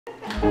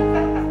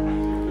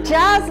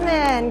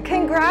Jasmine,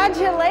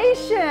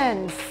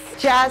 congratulations!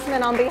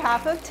 Jasmine, on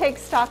behalf of Take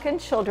Stock in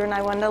Children,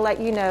 I wanted to let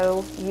you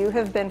know you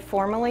have been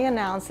formally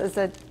announced as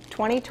a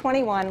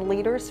 2021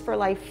 Leaders for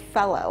Life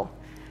Fellow.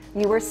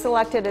 You were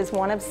selected as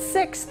one of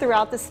 6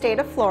 throughout the state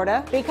of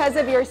Florida. Because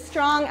of your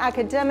strong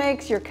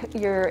academics,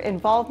 your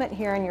involvement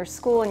here in your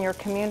school and your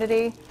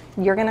community,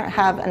 you're going to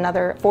have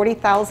another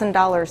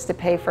 $40,000 to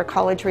pay for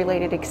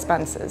college-related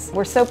expenses.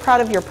 We're so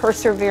proud of your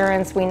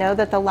perseverance. We know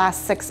that the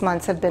last 6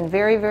 months have been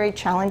very, very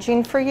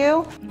challenging for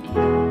you.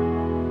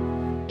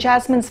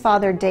 Jasmine's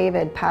father,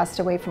 David, passed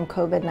away from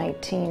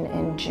COVID-19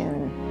 in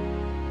June.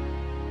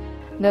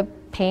 The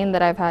pain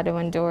that I've had to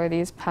endure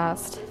these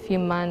past few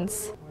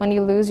months, when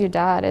you lose your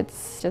dad,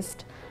 it's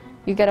just,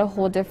 you get a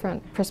whole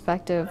different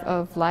perspective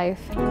of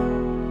life.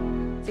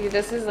 See,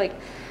 this is like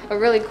a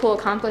really cool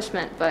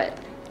accomplishment, but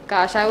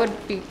gosh, I would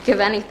give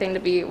anything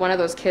to be one of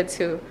those kids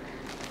who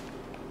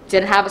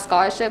didn't have a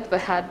scholarship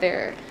but had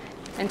their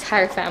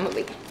entire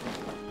family.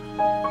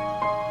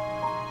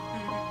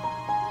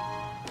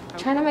 I'm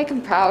trying to make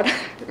him proud,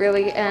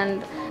 really,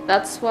 and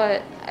that's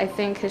what I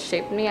think has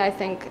shaped me. I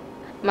think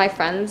my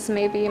friends,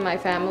 maybe my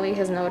family,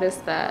 has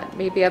noticed that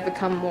maybe I've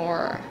become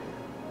more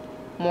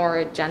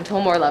gentle,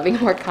 more loving,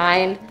 more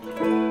kind.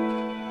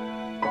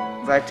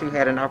 I too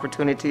had an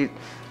opportunity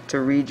to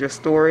read your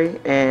story,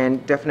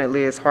 and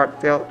definitely it's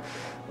heartfelt.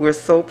 We're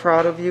so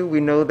proud of you. We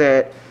know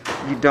that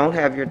you don't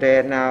have your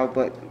dad now,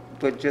 but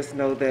just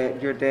know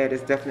that your dad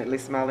is definitely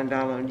smiling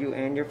down on you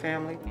and your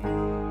family.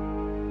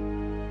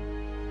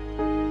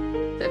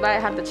 If I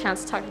had the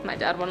chance to talk to my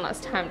dad one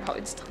last time, I'd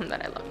probably just tell him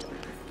that I loved him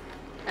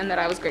and that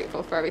I was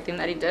grateful for everything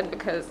that he did,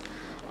 because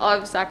all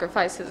of his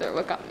sacrifices are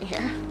what got me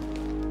here.